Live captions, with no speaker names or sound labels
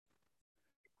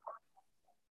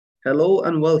Hello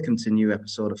and welcome to a new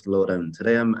episode of the Lowdown.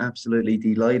 Today I'm absolutely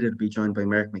delighted to be joined by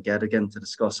Mark McGettigan to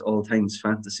discuss all things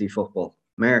fantasy football.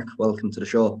 Mark, welcome to the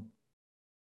show.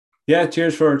 Yeah,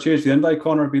 cheers for the invite,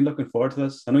 Connor. I've been looking forward to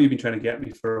this. I know you've been trying to get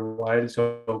me for a while,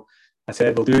 so I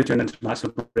said we'll do it during the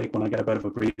international break when I get a bit of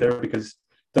a breather because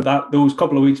those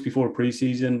couple of weeks before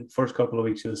pre-season, first couple of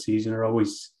weeks of the season are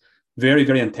always very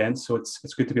intense. So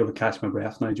it's good to be able to catch my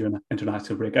breath now during the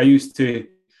international break. I used to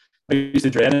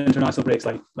dread international breaks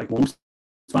like most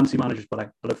fantasy managers, but I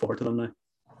look forward to them now.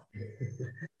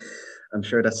 I'm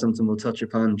sure that's something we'll touch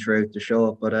upon throughout the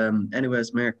show. But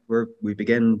anyways, Mark, we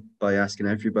begin by asking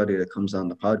everybody that comes on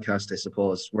the podcast, I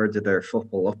suppose, where did their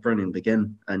football upbringing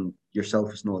begin? And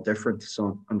yourself is no different.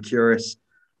 So I'm curious,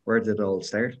 where did it all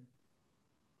start?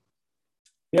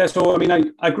 Yeah, so I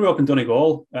mean, I grew up in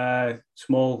Donegal,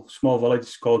 small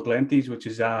village called Glenties, which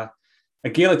is a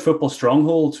Gaelic football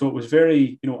stronghold. So it was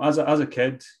very, as a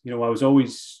kid, I was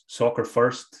always soccer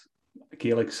first,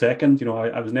 Gaelic second.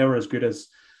 I was never as good as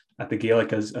at the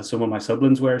Gaelic as some of my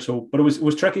siblings were. So, but it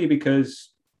was tricky because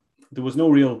there was no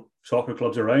real soccer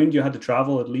clubs around. You had to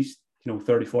travel at least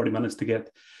 30, 40 minutes to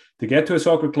get to a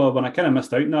soccer club, and I kind of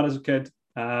missed out on that as a kid.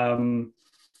 But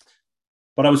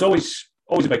I was always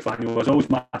a big fan. I was always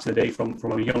match of the day from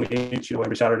a young age.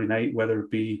 Every Saturday night, whether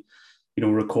it be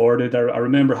recorded. I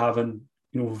remember having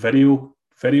video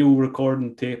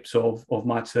recording tapes of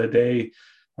match of the day.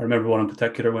 I remember one in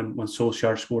particular when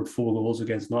Solskjaer scored 4 goals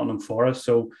against Nottingham Forest.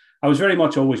 So I was very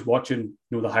much always watching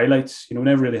the highlights.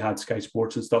 Never really had Sky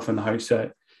Sports and stuff in the house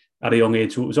at a young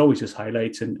age. So it was always just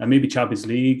highlights and maybe Champions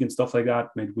League and stuff like that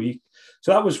midweek.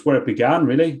 So that was where it began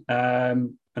really.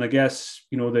 And I guess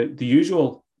the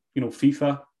usual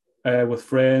FIFA with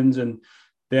friends, and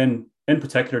then in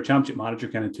particular Championship Manager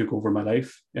kind of took over my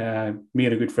life. Me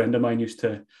and a good friend of mine used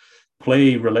to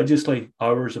play religiously,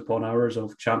 hours upon hours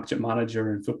of Championship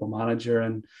Manager and Football Manager.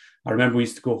 And I remember we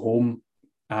used to go home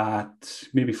at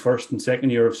maybe first and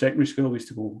second year of secondary school. We used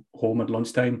to go home at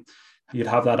lunchtime. You'd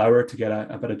have that hour to get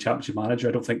a bit of Championship Manager.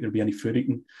 I don't think there'd be any food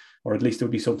eating, or at least it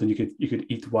would be something you could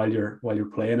eat while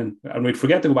you're playing. And we'd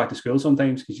forget to go back to school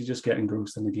sometimes because you just get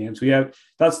engrossed in the game. So yeah,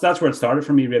 that's where it started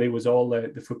for me. Really, was all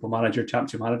the Football Manager,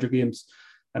 Championship Manager games,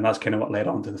 and that's kind of what led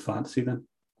on to the fantasy then.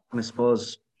 And I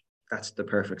suppose that's the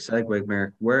perfect segue,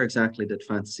 Mark. Where exactly did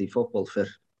fantasy football fit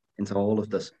into all of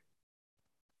this?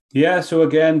 Yeah, so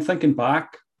again, thinking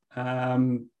back,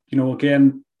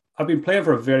 again, I've been playing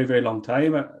for a very long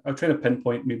time. I'm trying to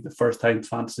pinpoint maybe the first time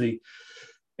fantasy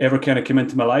ever kind of came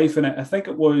into my life, and I think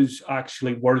it was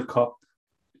actually World Cup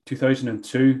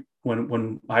 2002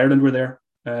 when Ireland were there,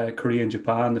 Korea and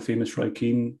Japan, the famous Roy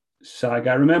Keane saga.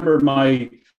 I remember my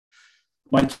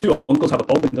two uncles have a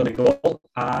pub in Donegal,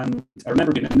 and I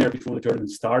remember being in there before the tournament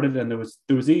started, and there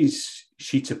was these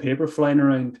sheets of paper flying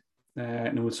around,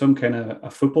 and it was some kind of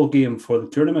a football game for the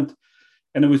tournament,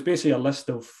 and it was basically a list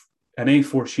of an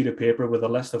A4 sheet of paper with a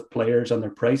list of players and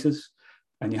their prices,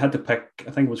 and you had to pick,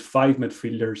 I think it was 5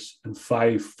 midfielders and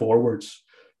 5 forwards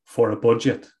for a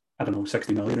budget, I don't know,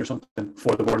 60 million or something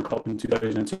for the World Cup in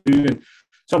 2002, and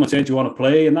someone said, "Do you want to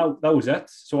play?" And that was it.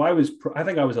 So I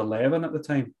think I was 11 at the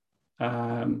time.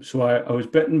 So I was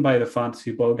bitten by the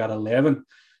fantasy bug at 11.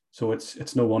 So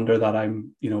it's no wonder that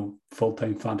I'm,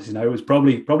 full-time fantasy now. It was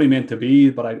probably meant to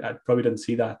be, but I probably didn't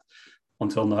see that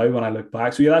until now when I look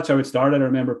back. So yeah, that's how it started. I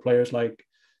remember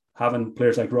having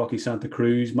players like Rocky Santa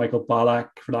Cruz, Michael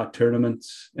Ballack for that tournament.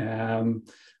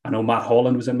 I know Matt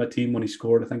Holland was in my team when he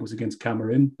scored. I think it was against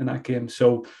Cameroon in that game.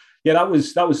 So yeah, that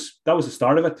was the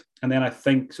start of it. And then I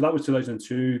think so that was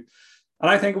 2002,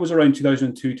 and I think it was around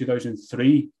 2002,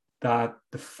 2003 that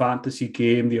the fantasy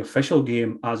game, the official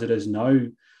game as it is now,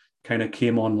 kind of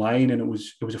came online. And it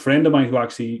was a friend of mine who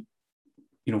actually,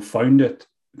 found it,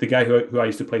 the guy who I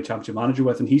used to play Championship Manager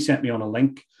with, and he sent me on a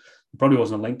link. It probably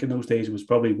wasn't a link in those days, it was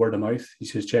probably word of mouth. He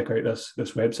says, check out this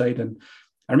website. And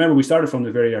I remember we started from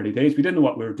the very early days. We didn't know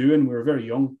what we were doing. We were very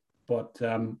young, but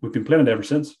we've been playing it ever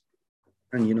since.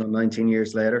 And 19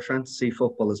 years later, fantasy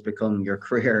football has become your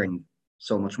career and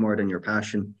so much more than your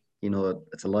passion.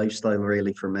 It's a lifestyle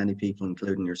really for many people,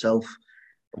 including yourself.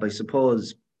 But I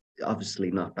suppose,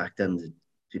 obviously not back then,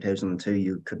 2002,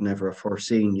 you could never have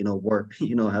foreseen, work,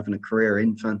 having a career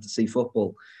in fantasy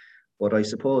football. But I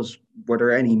suppose, were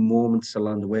there any moments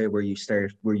along the way where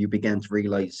you began to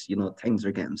realize, things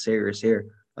are getting serious here?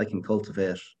 I can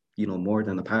cultivate, more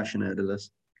than a passion out of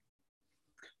this.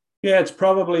 Yeah, it's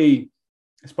probably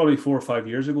 4 or 5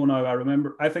 years ago now.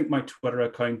 I think my Twitter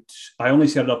account, I only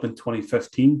set it up in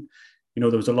 2015. There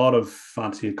was a lot of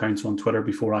fancy accounts on Twitter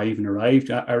before I even arrived.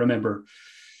 I remember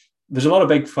there's a lot of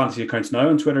big fantasy accounts now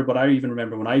on Twitter, but I even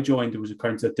remember when I joined, there was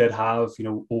accounts that did have,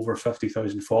 over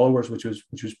 50,000 followers, which was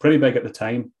pretty big at the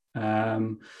time.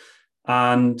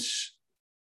 And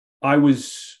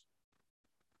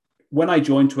when I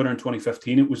joined Twitter in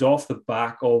 2015, it was off the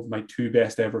back of my 2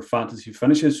 best ever fantasy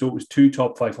finishes. So it was 2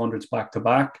 top 500s back to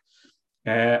back.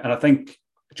 And I think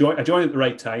I joined at the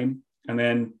right time. And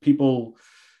then people,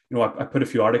 I put a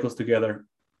few articles together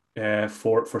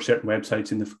for certain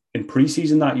websites in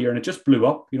pre-season that year, and it just blew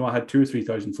up. I had 2,000 or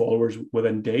 3,000 followers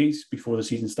within days before the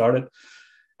season started.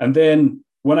 And then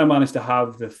when I managed to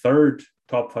have the 3rd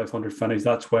top 500 finish,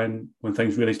 that's when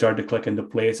things really started to click into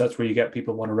place. That's where you get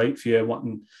people want to write for you,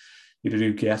 wanting you to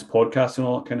do guest podcasts and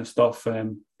all that kind of stuff.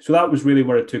 So that was really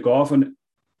where it took off. And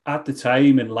at the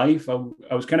time in life,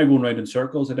 I was kind of going around in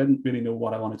circles. I didn't really know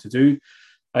what I wanted to do.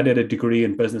 I did a degree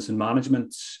in business and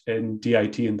management in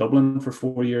DIT in Dublin for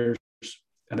 4 years.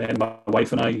 And then my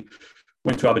wife and I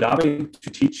went to Abu Dhabi to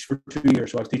teach for 2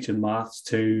 years. So I was teaching maths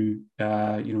to 6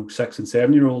 and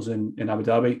 7-year-olds in Abu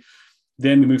Dhabi.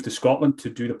 Then we moved to Scotland to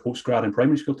do the postgrad in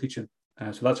primary school teaching.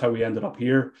 So that's how we ended up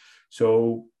here.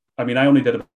 So, I only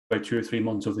did about 2 or 3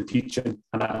 months of the teaching,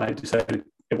 and I decided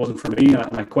it wasn't for me,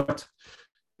 and I quit.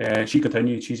 She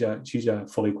continued. She's a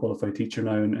fully qualified teacher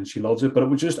now, and she loves it. But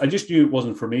I just knew it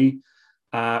wasn't for me,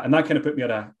 and that kind of put me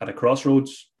at a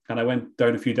crossroads. And I went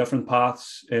down a few different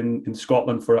paths in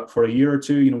Scotland for a year or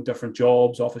two. Different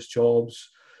jobs, office jobs,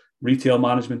 retail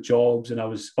management jobs, and I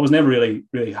was never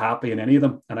really happy in any of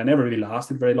them, and I never really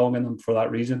lasted very long in them for that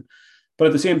reason. But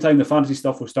at the same time, the fantasy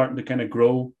stuff was starting to kind of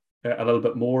grow a little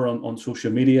bit more on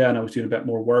social media, and I was doing a bit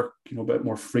more work, a bit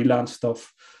more freelance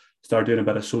stuff. Started doing a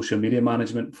bit of social media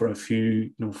management for a few,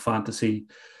 fantasy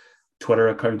Twitter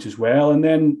accounts as well. And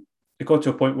then it got to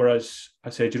a point where I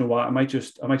said, what, I might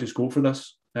just go for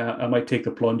this. I might take the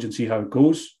plunge and see how it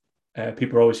goes.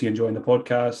 People are obviously enjoying the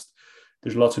podcast.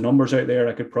 There's lots of numbers out there.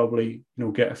 I could probably,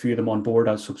 get a few of them on board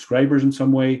as subscribers in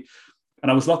some way.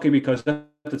 And I was lucky because at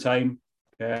the time,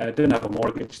 I didn't have a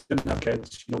mortgage, didn't have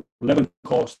kids. Living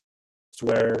costs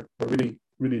were really,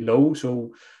 really low.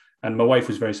 So, and my wife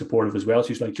was very supportive as well.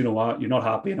 She's like, what, you're not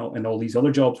happy in all these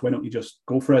other jobs. Why don't you just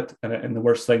go for it? And the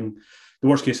worst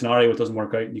case scenario, it doesn't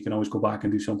work out, and you can always go back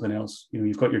and do something else.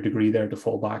 You've got your degree there to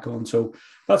fall back on. So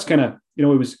that's kind of, it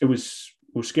was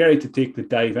scary to take the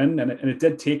dive in, and it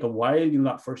did take a while.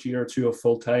 That first year or two of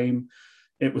full time,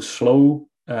 it was slow,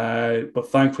 but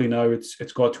thankfully now it's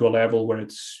got to a level where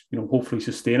it's hopefully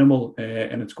sustainable,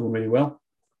 and it's going really well.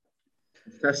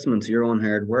 Testament to your own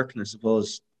hard work, and I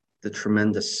suppose the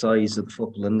tremendous size of the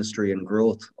football industry and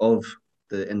growth of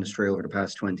the industry over the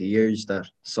past 20 years, that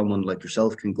someone like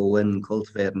yourself can go in and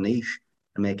cultivate a niche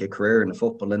and make a career in the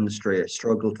football industry. I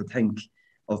struggle to think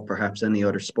of perhaps any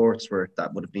other sports where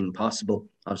that would have been possible.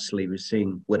 Obviously, we've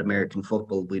seen with American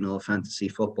football, we know fantasy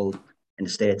football in the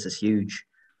States is huge.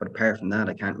 But apart from that,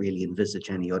 I can't really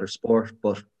envisage any other sport.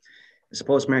 But I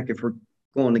suppose, Mark, if we're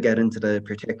going to get into the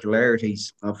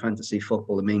particularities of fantasy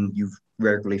football, you've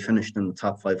regularly finished in the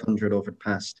top 500 over the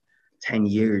past 10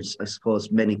 years. I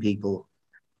suppose many people,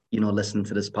 listening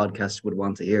to this podcast would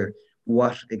want to hear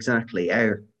what exactly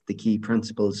are the key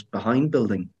principles behind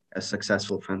building a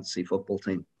successful fantasy football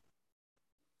team.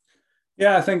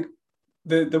 Yeah, I think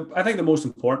the most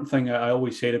important thing I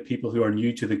always say to people who are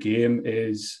new to the game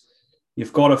is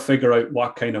you've got to figure out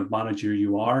what kind of manager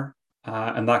you are.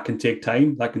 And that can take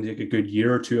time. That can take a good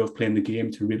year or two of playing the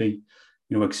game to really,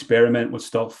 experiment with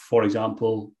stuff. For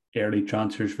example, early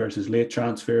transfers versus late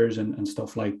transfers and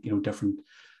stuff like, different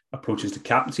approaches to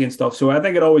captaincy and stuff. So I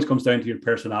think it always comes down to your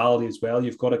personality as well.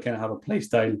 You've got to kind of have a play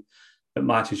style that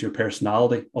matches your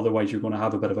personality. Otherwise, you're going to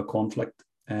have a bit of a conflict.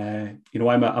 I'm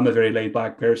a very laid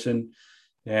back person.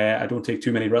 I don't take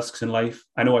too many risks in life.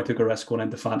 I know I took a risk going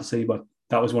into fantasy, but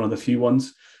that was one of the few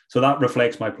ones. So that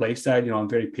reflects my play style. I'm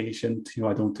very patient.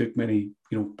 I don't take many,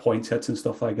 points hits and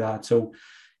stuff like that. So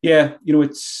yeah,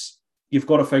 you've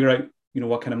got to figure out,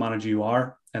 what kind of manager you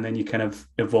are, and then you kind of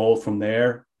evolve from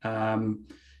there.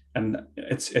 And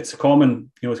it's a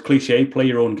common, it's cliche, play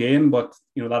your own game, but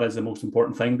that is the most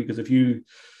important thing, because if you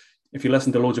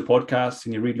listen to loads of podcasts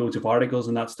and you read loads of articles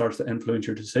and that starts to influence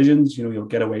your decisions, you'll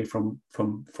get away from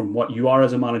what you are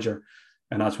as a manager,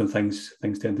 and that's when things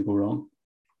tend to go wrong.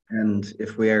 And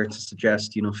if we are to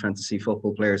suggest, fantasy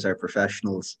football players are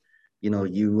professionals,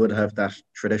 you would have that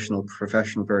traditional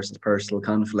professional versus personal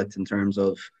conflict in terms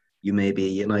of you may be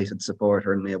a United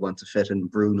supporter and may want to fit in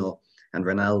Bruno and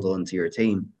Ronaldo into your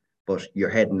team, but your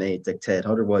head may dictate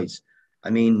otherwise.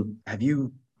 Have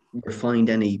you refined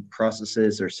any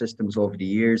processes or systems over the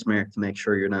years, Mark, to make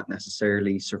sure you're not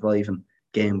necessarily surviving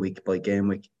game week by game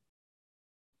week?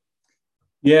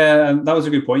 Yeah, and that was a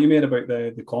good point you made about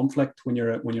the conflict when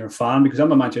you're a fan, because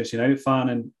I'm a Manchester United fan,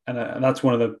 and that's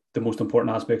one of the most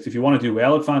important aspects. If you want to do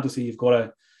well at fantasy, you've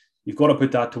got to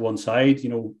put that to one side.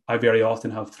 I very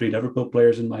often have three Liverpool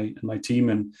players in my team,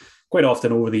 and quite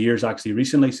often over the years, actually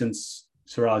recently since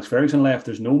Sir Alex Ferguson left,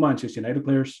 there's no Manchester United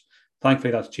players.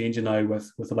 Thankfully, that's changing now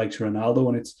with the likes of Ronaldo,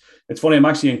 and it's funny. I'm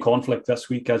actually in conflict this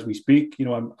week as we speak.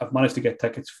 I've managed to get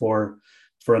tickets for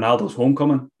Ronaldo's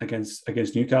homecoming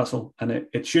against Newcastle, and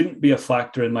it shouldn't be a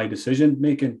factor in my decision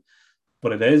making,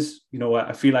 but it is.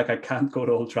 I feel like I can't go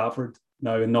to Old Trafford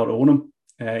now and not own him.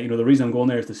 The reason I'm going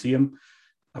there is to see him.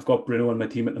 I've got Bruno on my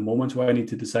team at the moment, so I need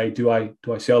to decide: do I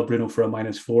sell Bruno for a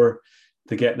 -4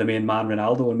 to get the main man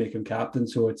Ronaldo and make him captain?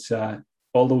 So it's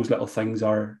all those little things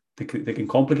they can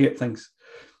complicate things.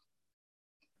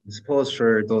 I suppose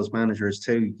for those managers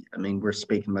too, I mean, we're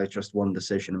speaking about just one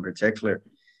decision in particular,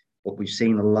 but we've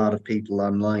seen a lot of people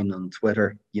online on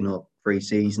Twitter,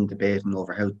 pre-season debating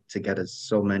over how to get us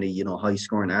so many,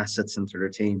 high-scoring assets into their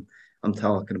team. I'm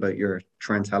talking about your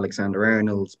Trent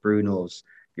Alexander-Arnold's, Bruno's,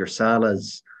 your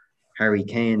Salah's, Harry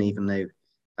Kane even now.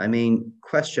 I mean,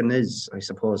 question is, I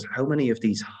suppose, how many of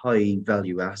these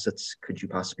high-value assets could you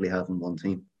possibly have in one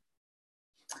team?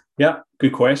 Yeah,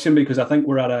 good question, because I think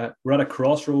we're at a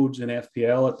crossroads in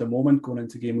FPL at the moment going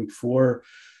into game week 4.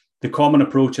 The common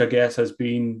approach, I guess, has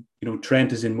been,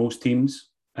 Trent is in most teams,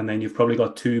 and then you've probably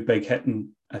got two big hitting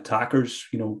attackers.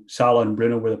 Salah and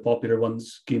Bruno were the popular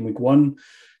ones game week 1.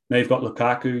 Now you've got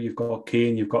Lukaku, you've got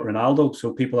Kane, you've got Ronaldo.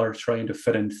 So people are trying to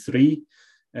fit in 3.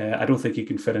 I don't think you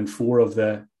can fit in 4 of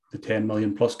the 10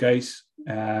 million plus guys.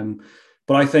 But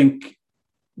I think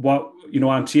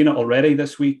I'm seeing it already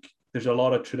this week. There's a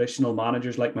lot of traditional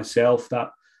managers like myself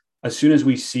that as soon as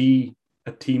we see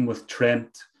a team with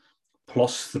Trent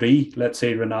 +3, let's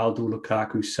say Ronaldo,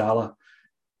 Lukaku, Salah,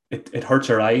 it hurts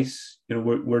our eyes.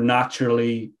 We're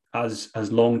naturally, as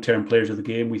long-term players of the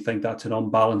game, we think that's an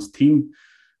unbalanced team.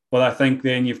 But I think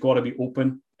then you've got to be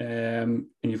open, and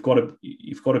you've got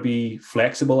to be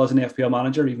flexible as an FPL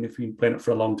manager, even if you've been playing it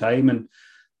for a long time. And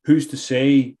who's to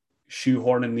say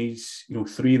shoehorning these,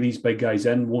 3 of these big guys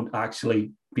in won't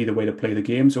actually be the way to play the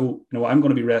game? So, I'm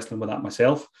going to be wrestling with that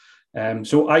myself.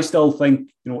 So I still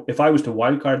think, if I was to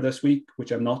wildcard this week,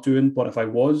 which I'm not doing, but if I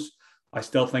was, I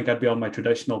still think I'd be on my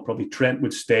traditional, probably Trent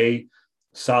would stay,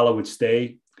 Salah would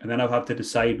stay, and then I'd have to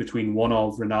decide between one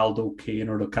of Ronaldo, Kane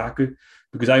or Lukaku,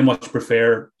 because I much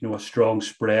prefer, a strong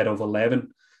spread of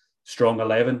strong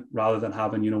 11, rather than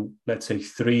having, let's say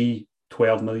 3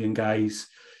 12 million guys,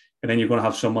 and then you're going to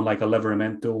have someone like a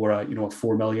Livramento or a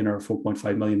 4 million or a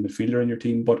 4.5 million midfielder in your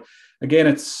team. But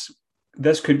again,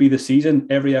 this could be the season.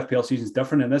 Every FPL season is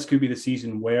different, and this could be the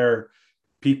season where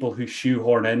people who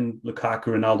shoehorn in Lukaku,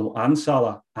 Ronaldo, and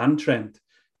Salah and Trent,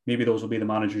 maybe those will be the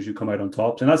managers who come out on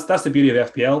top. And that's the beauty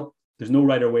of FPL. There's no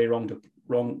right or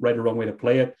wrong way to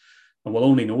play it, and we'll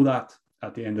only know that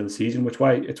at the end of the season. Which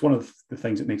why it's one of the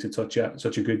things that makes it such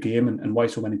a good game, and why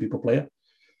so many people play it.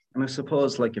 And I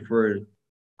suppose, like, if we're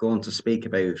going to speak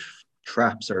about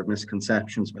traps or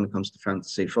misconceptions when it comes to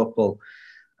fantasy football,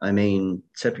 I mean,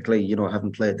 typically,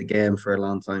 having played the game for a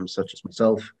long time, such as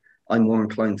myself, I was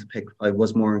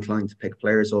more inclined to pick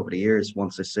players over the years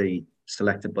once I see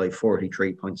selected by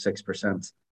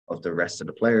 43.6% of the rest of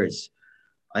the players.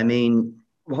 I mean,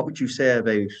 what would you say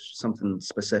about something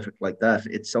specific like that?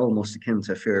 It's almost akin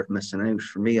to fear of missing out.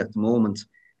 For me at the moment,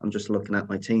 I'm just looking at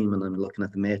my team and I'm looking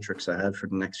at the matrix I have for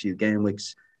the next few game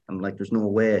weeks. I'm like, there's no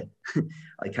way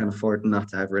I can't afford not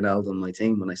to have Ronaldo on my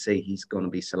team when I say he's going to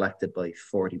be selected by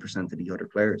 40% of the other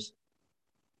players.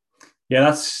 Yeah,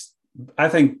 that's, I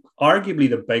think, arguably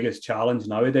the biggest challenge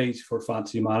nowadays for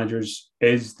fantasy managers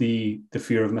is the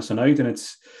fear of missing out, and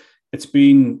it's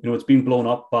been blown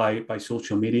up by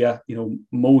social media.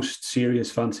 Most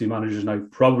serious fantasy managers now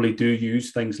probably do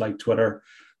use things like Twitter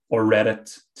or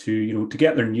Reddit to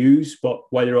get their news. But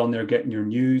while you're on there getting your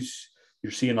news,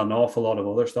 you're seeing an awful lot of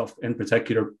other stuff. In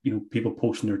particular, people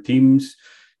posting their teams,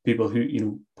 people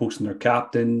who posting their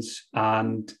captains,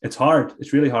 and it's hard.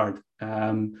 It's really hard.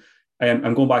 I'm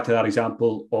going back to that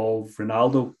example of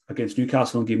Ronaldo against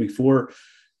Newcastle in game week 4.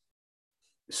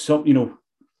 So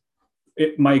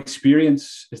my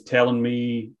experience is telling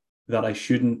me that I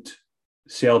shouldn't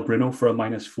sell Bruno for a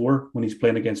 -4 when he's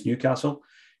playing against Newcastle.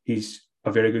 He's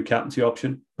a very good captaincy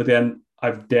option, but then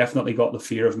I've definitely got the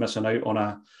fear of missing out on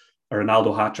a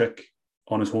Ronaldo hat-trick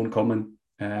on his homecoming.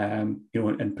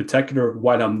 In particular,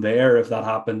 while I'm there, if that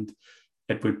happened,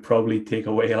 it would probably take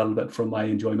away a little bit from my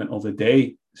enjoyment of the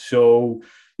day. So,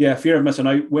 yeah, fear of missing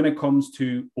out. When it comes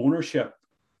to ownership,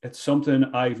 it's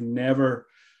something I never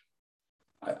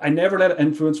let it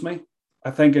influence me.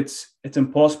 I think it's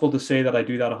impossible to say that I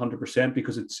do that 100%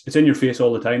 because it's in your face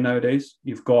all the time nowadays.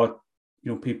 You've got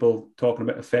people talking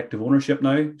about effective ownership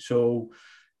now. So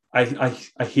I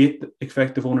hate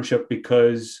effective ownership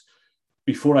because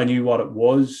before I knew what it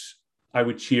was, I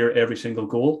would cheer every single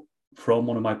goal from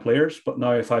one of my players. But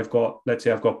now if let's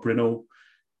say I've got Bruno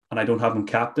and I don't have him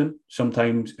captain,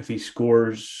 sometimes if he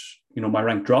scores, my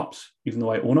rank drops, even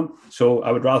though I own him. So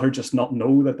I would rather just not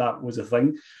know that was a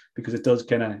thing because it does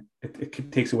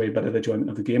it takes away a bit of the enjoyment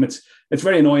of the game. It's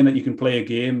very annoying that you can play a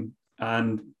game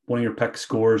and one of your picks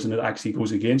scores and it actually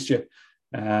goes against you.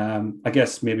 I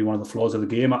guess maybe one of the flaws of the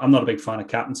game. I'm not a big fan of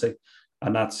captaincy,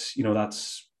 and that's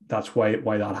why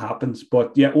that happens.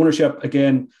 But yeah, ownership,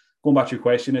 again, going back to your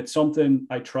question, it's something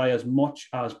I try as much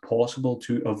as possible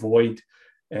to avoid.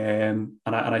 And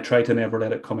I try to never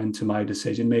let it come into my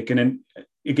decision making. And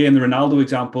again, the Ronaldo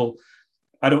example,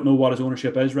 I don't know what his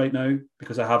ownership is right now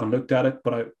because I haven't looked at it,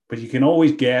 but you can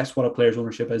always guess what a player's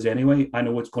ownership is anyway. I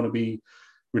know it's going to be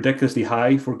ridiculously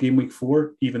high for game week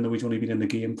 4, even though he's only been in the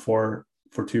game for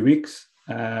 2 weeks.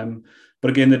 But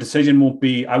again, the decision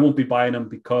I won't be buying him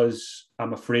because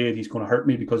I'm afraid he's going to hurt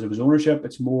me because of his ownership.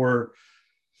 It's more,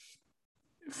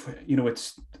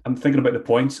 I'm thinking about the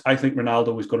points. I think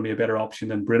Ronaldo is going to be a better option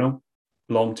than Bruno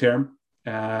long term.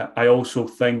 I also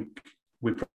think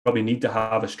we probably need to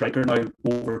have a striker now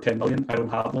over 10 million. I don't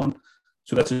have one.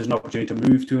 So this is an opportunity to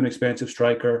move to an expensive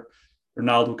striker.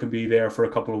 Ronaldo can be there for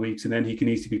a couple of weeks and then he can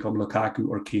easily become Lukaku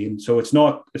or Kane. So it's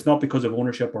not because of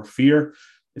ownership or fear.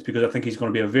 It's because I think he's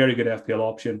going to be a very good FPL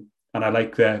option. And I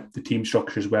like the team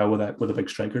structure as well with a big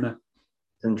striker now.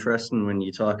 It's interesting when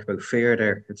you talk about fear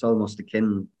there. It's almost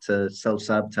akin to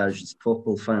self-sabotage as a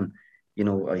football fan.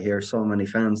 I hear so many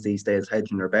fans these days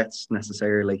hedging their bets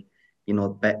necessarily,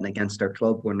 betting against their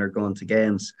club when they're going to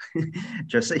games.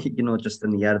 just in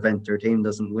the event their team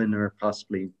doesn't win or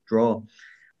possibly draw.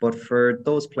 But for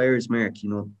those players, Mark,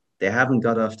 they haven't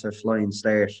got off to a flying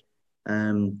start.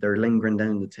 They're lingering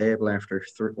down the table after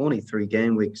only 3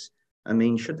 game weeks. I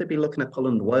mean, should they be looking at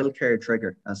pulling the wild card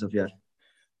trigger as of yet?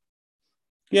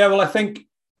 Yeah, well, I think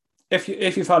if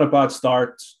you've had a bad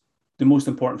start, the most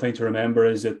important thing to remember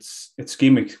is it's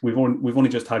game week. We've only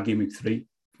just had game week 3.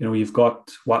 You've got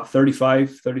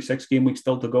 35, 36 game weeks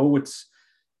still to go.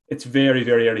 It's very,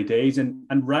 very early days, and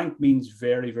rank means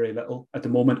very, very little at the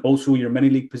moment. Also, your mini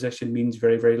league position means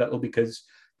very, very little because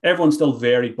everyone's still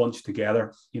very bunched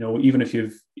together. Even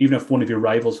if one of your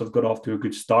rivals have got off to a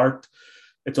good start,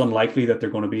 it's unlikely that they're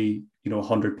going to be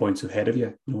 100 points ahead of you.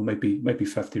 It might be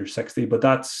 50 or 60, but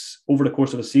that's over the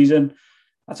course of a season.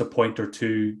 That's a point or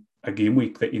two a game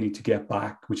week that you need to get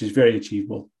back, which is very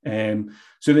achievable.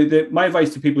 So my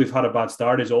advice to people who've had a bad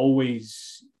start is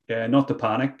always not to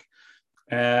panic.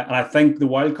 And I think the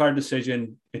wildcard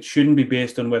decision, it shouldn't be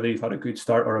based on whether you've had a good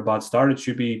start or a bad start. It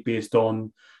should be based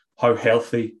on how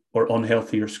healthy or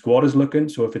unhealthy your squad is looking.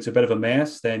 So if it's a bit of a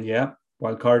mess, then yeah,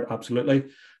 wildcard, absolutely.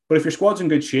 But if your squad's in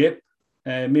good shape,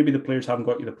 maybe the players haven't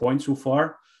got you the points so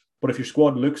far, but if your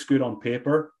squad looks good on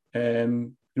paper,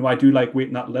 I do like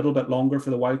waiting that little bit longer for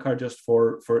the wildcard just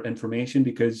for information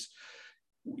because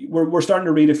we're starting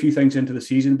to read a few things into the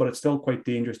season, but it's still quite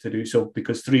dangerous to do so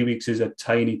because 3 weeks is a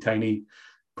tiny, tiny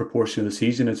proportion of the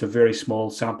season. It's a very small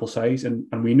sample size. And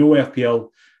we know FPL,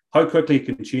 how quickly it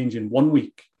can change in 1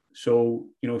 week. So,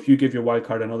 if you give your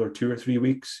wildcard another 2 or 3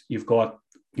 weeks, you've got,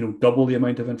 double the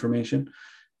amount of information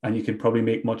and you can probably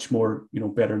make much more,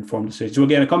 better informed decisions. So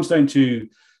again, it comes down to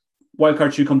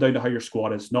wildcard should come down to how your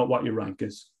squad is, not what your rank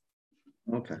is.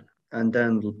 Okay. And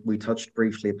then we touched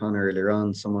briefly upon earlier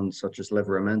on someone such as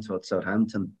Livramento at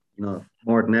Southampton.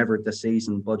 More than ever this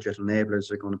season, budget enablers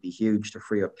are going to be huge to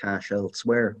free up cash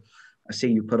elsewhere. I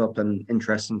see you put up an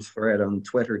interesting thread on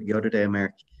Twitter the other day,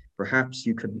 Mark. Perhaps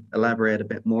you could elaborate a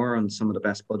bit more on some of the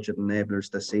best budget enablers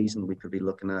this season we could be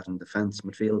looking at in defence,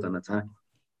 midfield and attack.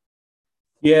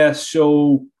 Yeah,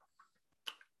 so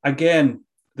again,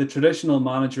 the traditional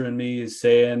manager in me is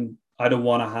saying, I don't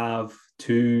want to have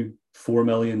 2-4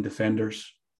 million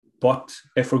defenders. But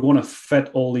if we're going to fit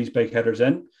all these big hitters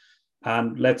in,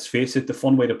 and let's face it, the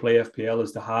fun way to play FPL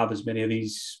is to have as many of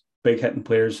these big hitting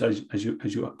players as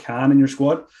you can in your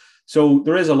squad. So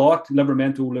there is a lot.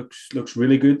 Livramento looks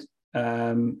really good.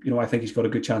 I think he's got a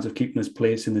good chance of keeping his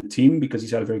place in the team because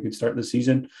he's had a very good start of the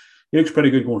season. He looks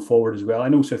pretty good going forward as well. I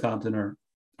know Southampton are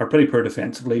pretty poor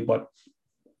defensively, but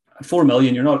at 4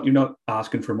 million, you're not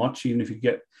asking for much. Even if you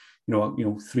get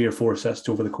 3 or 4 assists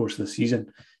over the course of the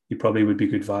season, you probably would be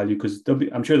good value because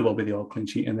I'm sure there will be the odd clean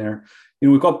sheet in there.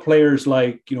 We've got players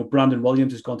like Brandon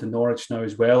Williams has gone to Norwich now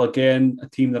as well. Again, a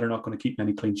team that are not going to keep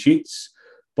many clean sheets,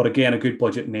 but again, a good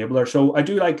budget enabler. So I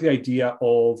do like the idea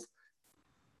of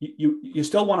you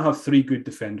still want to have three good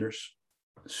defenders.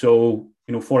 So,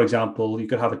 for example, you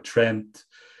could have a Trent,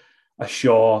 a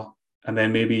Shaw, and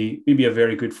then maybe a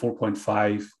very good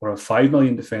 4.5 or a 5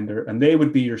 million defender. And they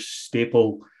would be your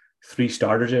staple three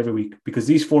starters every week, because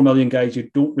these 4 million guys, you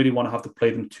don't really want to have to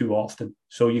play them too often.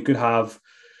 So you could have,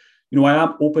 I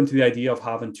am open to the idea of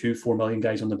having 4 million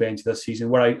guys on the bench this season,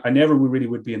 where I never really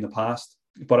would be in the past.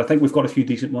 But I think we've got a few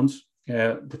decent ones,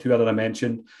 the two that I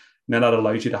mentioned. And then that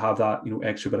allows you to have that,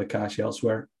 extra bit of cash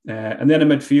elsewhere. And then in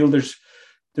midfield,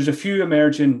 there's a few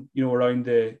emerging, around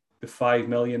the 5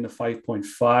 million, the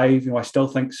 5.5. I still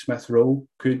think Smith Rowe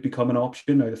could become an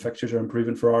option. Now the fixtures are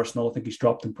improving for Arsenal. I think he's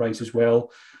dropped in price as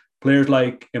well. Players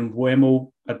like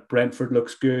Mbeumo at Brentford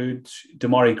looks good.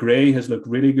 Damari Gray has looked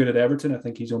really good at Everton. I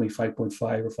think he's only 5.5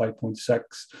 or 5.6.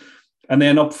 And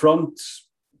then up front,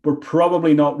 we're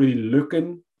probably not really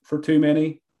looking for too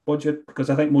many budget,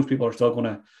 because I think most people are still going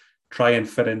to try and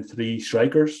fit in three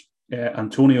strikers.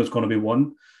 Antonio's going to be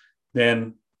one.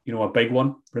 Then, a big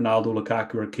one, Ronaldo,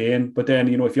 Lukaku, or Kane. But then,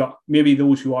 if you maybe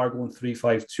those who are going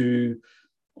 3-5-2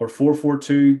 or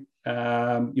 4-4-2,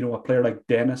 a player like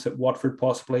Dennis at Watford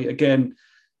possibly. Again,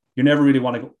 you never really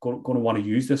going to want to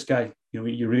use this guy. You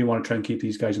really want to try and keep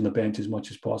these guys on the bench as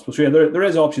much as possible. So yeah, there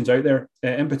is options out there.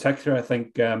 In particular, I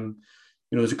think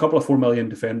there's a couple of 4 million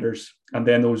defenders, and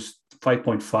then those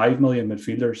 5.5 million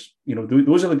midfielders.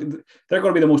 Those are they're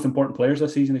going to be the most important players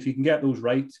this season. If you can get those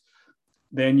right,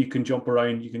 then you can jump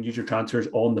around. You can use your transfers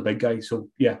on the big guys. So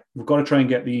yeah, we've got to try and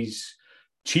get these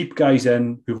cheap guys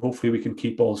in who hopefully we can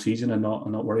keep all season and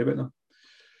not worry about them.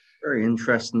 Very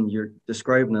interesting. You're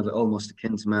describing it almost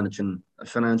akin to managing a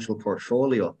financial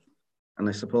portfolio. And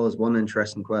I suppose one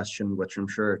interesting question, which I'm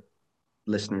sure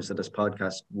listeners of this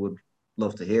podcast would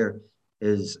love to hear,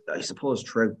 is, I suppose,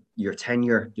 throughout your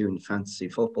tenure doing fantasy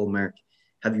football, Mark,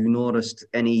 have you noticed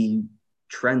any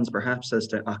trends perhaps as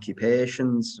to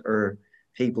occupations or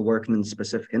people working in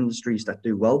specific industries that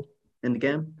do well in the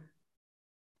game?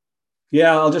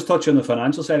 Yeah, I'll just touch on the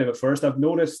financial side of it first. I've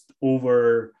noticed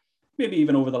maybe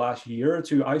even over the last year or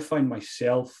two, I find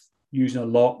myself using a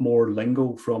lot more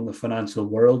lingo from the financial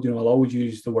world. I'll always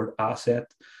use the word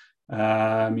asset,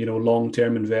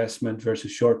 long-term investment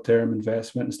versus short-term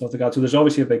investment and stuff like that. So there's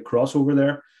obviously a big crossover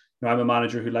there. I'm a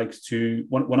manager who likes to,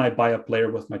 when I buy a player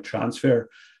with my transfer,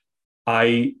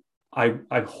 I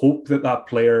hope that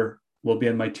player will be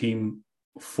in my team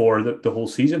for the whole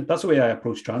season. That's the way I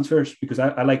approach transfers, because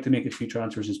I like to make as few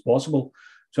transfers as possible.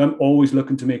 So I'm always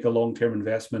looking to make a long-term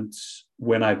investment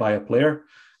when I buy a player.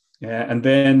 And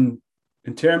then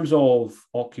in terms of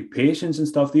occupations and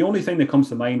stuff, the only thing that comes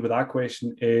to mind with that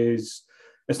question is,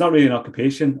 it's not really an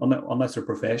occupation unless they're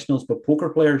professionals, but poker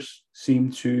players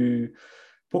seem to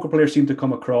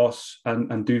come across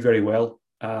and do very well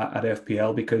at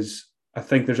FPL, because I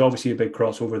think there's obviously a big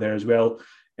crossover there as well.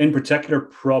 In particular,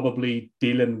 probably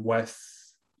dealing with,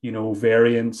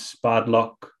 variance, bad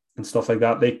luck and stuff like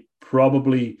that. They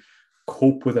probably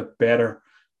cope with it better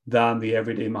than the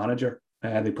everyday manager.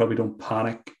 They probably don't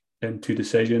panic into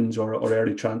decisions or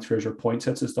early transfers or point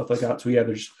sets and stuff like that. So yeah,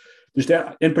 there's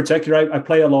in particular, I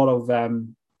play a lot of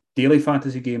daily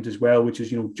fantasy games as well, which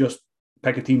is, just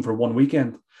pick a team for one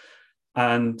weekend.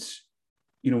 And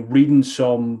reading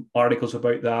some articles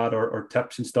about that or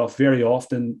tips and stuff, very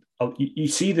often you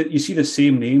see the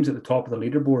same names at the top of the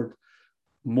leaderboard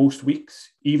most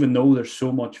weeks, even though there's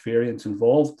so much variance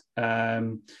involved.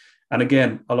 And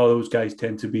again, a lot of those guys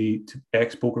tend to be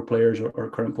ex-poker players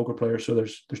or current poker players. So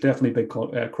there's definitely a big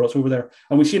crossover there.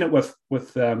 And we've seen it with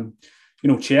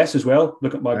chess as well.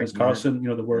 Look at Magnus Carlsen,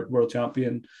 the world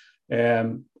champion.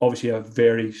 Obviously a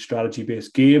very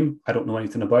strategy-based game. I don't know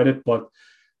anything about it, but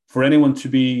for anyone to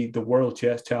be the world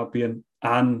chess champion,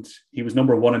 and he was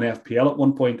number one in FPL at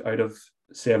one point out of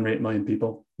 7 or 8 million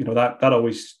people, that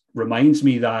always reminds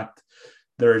me that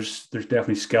there's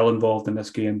definitely skill involved in this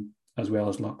game as well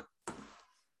as luck.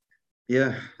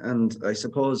 Yeah, and I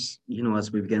suppose,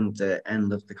 as we begin to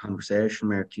end of the conversation,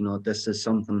 Mark, this is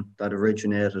something that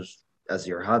originated as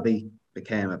your hobby,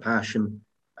 became a passion,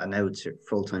 and now it's your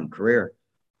full-time career.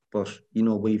 But,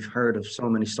 we've heard of so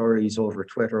many stories over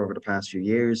Twitter over the past few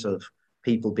years of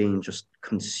people being just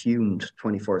consumed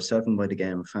 24/7 by the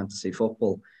game of fantasy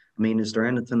football. I mean, is there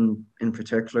anything in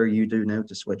particular you do now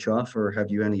to switch off, or have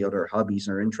you any other hobbies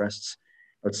or interests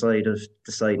outside of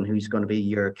deciding who's going to be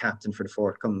your captain for the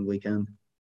forthcoming weekend?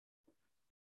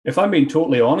 If I'm being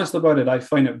totally honest about it, I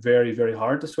find it very, very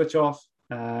hard to switch off.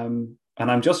 And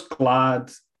I'm just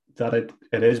glad that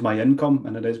it is my income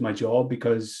and it is my job,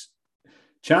 because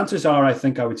chances are I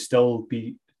think I would still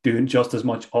be doing just as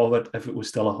much of it if it was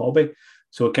still a hobby.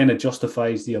 So it kind of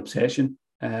justifies the obsession.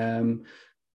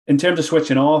 In terms of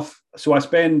switching off, so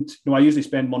I usually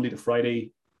spend Monday to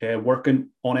Friday working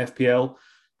on FPL.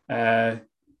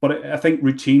 But I think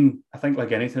routine, I think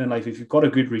like anything in life, if you've got a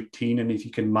good routine and if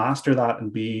you can master that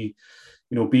and be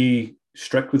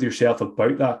strict with yourself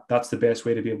about that, that's the best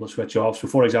way to be able to switch off. So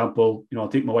for example, I'll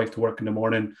take my wife to work in the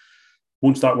morning,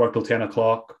 won't start work till 10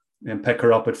 o'clock and pick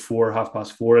her up at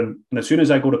 4:30. And as soon as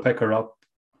I go to pick her up,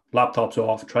 laptop's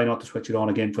off, try not to switch it on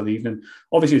again for the evening.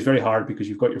 Obviously, it's very hard because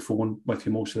you've got your phone with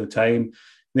you most of the time.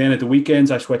 Then at the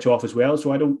weekends, I switch off as well.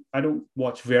 So I don't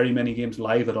watch very many games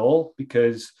live at all,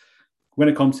 because when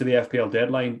it comes to the FPL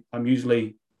deadline, I'm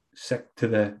usually sick to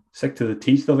the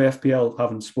teeth of FPL,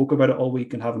 having spoke about it all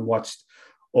week and having watched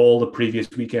all the previous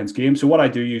weekend's games. So what I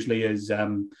do usually is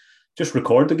just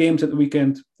record the games at the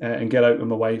weekend and get out with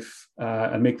my wife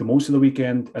and make the most of the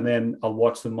weekend. And then I'll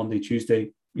watch them Monday,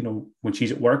 Tuesday, when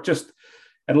she's at work. Just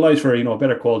it allows for, a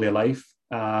better quality of life.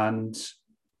 And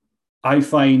I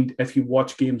find if you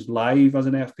watch games live as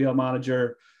an FPL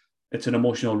manager, it's an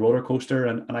emotional roller coaster.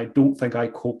 And I don't think I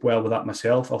cope well with that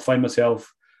myself. I'll find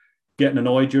myself getting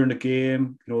annoyed during the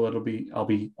game. I'll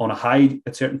be on a high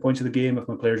at certain points of the game if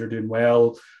my players are doing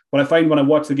well. But I find when I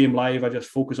watch the game live, I just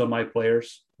focus on my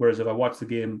players. Whereas if I watch the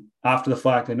game after the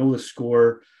fact, I know the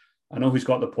score, I know who's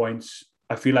got the points.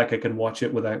 I feel like I can watch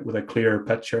it with a clearer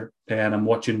picture, and I'm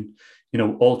watching,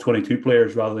 all 22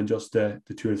 players rather than just the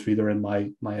 2 or 3 that are in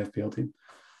my FPL team.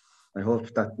 I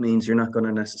hope that means you're not going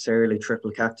to necessarily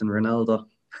triple captain Ronaldo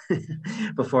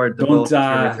before the both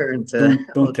of you return to.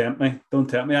 Don't tempt me. Don't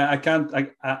tempt me. I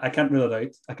can't rule it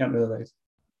out. I can't rule it out.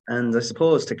 And I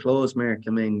suppose to close, Mark,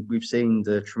 we've seen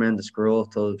the tremendous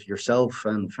growth of yourself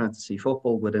and fantasy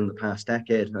football within the past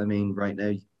decade. Right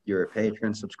now you're a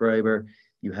Patreon subscriber.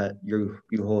 You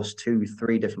host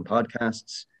 2-3 different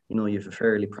podcasts. You have a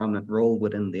fairly prominent role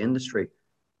within the industry.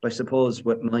 But I suppose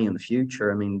with an eye in the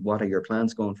future, what are your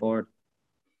plans going forward?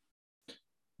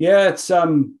 Yeah, it's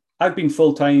I've been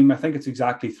full time. I think it's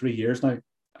exactly 3 years now.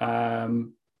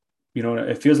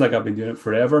 It feels like I've been doing it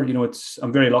forever.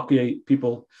 I'm very lucky.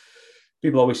 People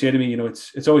always say to me,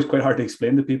 it's always quite hard to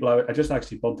explain to people. I just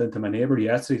actually bumped into my neighbor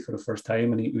yesterday for the first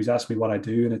time, and he was asking me what I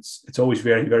do, and it's always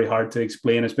very, very hard to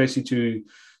explain, especially to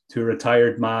a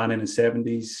retired man in his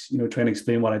 70s. Trying to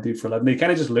explain what I do for a living. They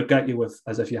kind of just look at you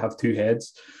as if you have two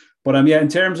heads. But in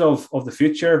terms of the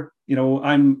future,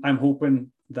 I'm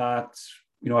hoping that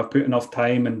I've put enough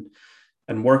time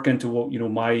and work into what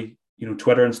my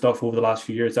Twitter and stuff over the last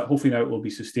few years that hopefully now it will be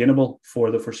sustainable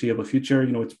for the foreseeable future.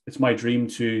 It's my dream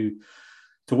to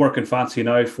work in fantasy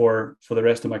now for the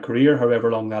rest of my career,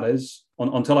 however long that is,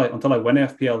 until I win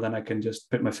FPL. Then I can just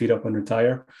put my feet up and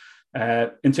retire.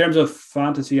 In terms of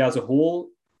fantasy as a whole,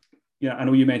 I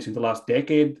know you mentioned the last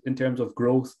decade in terms of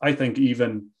growth. I think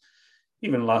even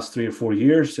the last 3 or 4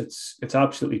 years, it's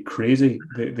absolutely crazy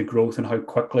the growth and how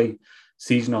quickly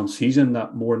season on season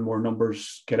that more and more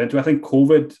numbers get into. I think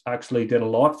COVID actually did a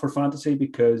lot for fantasy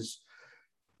because,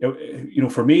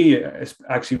 for me,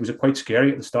 it was quite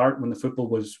scary at the start when the football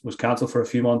was cancelled for a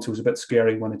few months. It was a bit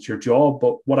scary when it's your job.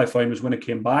 But what I found was when it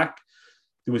came back,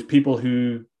 there was people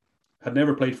who had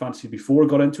never played fantasy before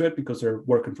got into it because they're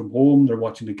working from home, they're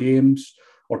watching the games,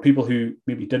 or people who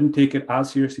maybe didn't take it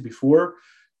as seriously before.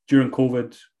 During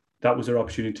COVID, that was their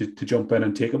opportunity to jump in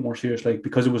and take it more seriously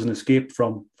because it was an escape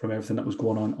from everything that was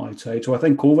going on outside. So I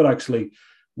think COVID actually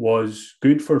was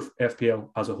good for FPL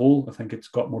as a whole. I think it's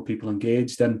got more people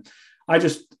engaged. And I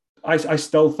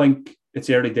still think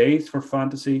it's early days for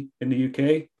fantasy in the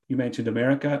UK. You mentioned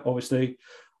America, obviously.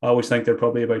 I always think they're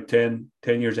probably about 10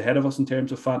 years ahead of us in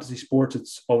terms of fantasy sports.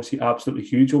 It's obviously absolutely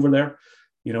huge over there.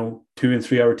 2 and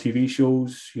 3 hour TV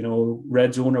shows,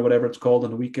 Red Zone or whatever it's called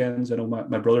on the weekends. I know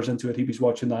my brother's into it. He's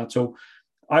watching that. So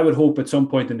I would hope at some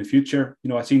point in the future,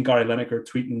 I seen Gary Lineker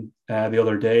tweeting the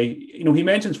other day, he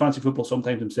mentions fantasy football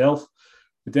sometimes himself,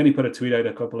 but then he put a tweet out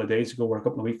a couple of days ago or a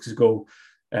couple of weeks ago,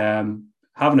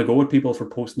 having a go at people for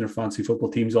posting their fantasy football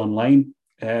teams online.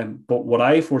 But what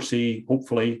I foresee,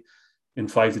 hopefully, in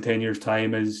 5 to 10 years'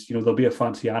 time is, there'll be a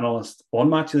fantasy analyst on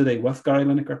Match of the Day with Gary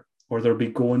Lineker, or they'll be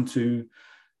going to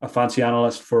a fancy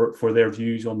analyst for their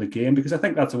views on the game, because I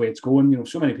think that's the way it's going.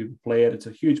 So many people play it. It's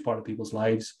a huge part of people's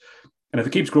lives. And if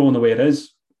it keeps growing the way it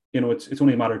is, it's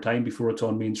only a matter of time before it's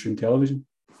on mainstream television.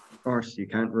 Of course, you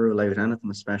can't rule out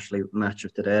anything, especially with Match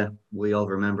of the Day. We all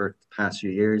remember the past few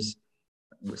years,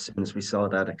 as soon as we saw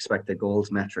that expected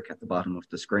goals metric at the bottom of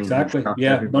the screen. Exactly.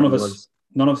 Yeah, none of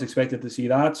us expected to see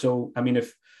that. So,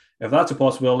 if that's a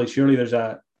possibility, surely there's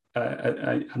an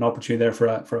opportunity there for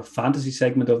a fantasy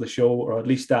segment of the show, or at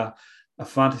least a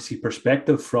fantasy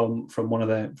perspective from one of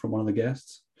the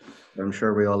guests. I'm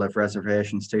sure we all have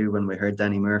reservations too when we heard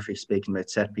Danny Murphy speaking about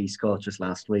set piece coaches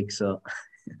last week. So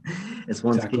it's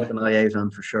one to keep Exactly. an eye out on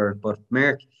for sure. But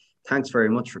Mark, thanks very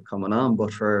much for coming on.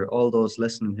 But for all those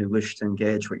listening who wish to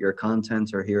engage with your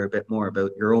content or hear a bit more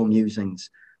about your own musings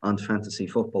on fantasy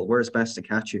football, where's best to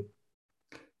catch you?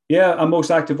 Yeah, I'm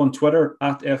most active on Twitter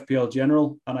at FPL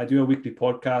General, and I do a weekly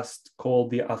podcast called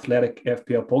the Athletic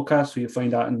FPL Podcast. So you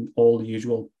find that in all the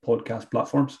usual podcast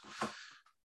platforms.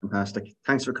 Fantastic.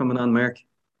 Thanks for coming on, Mark.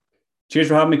 Cheers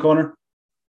for having me, Connor.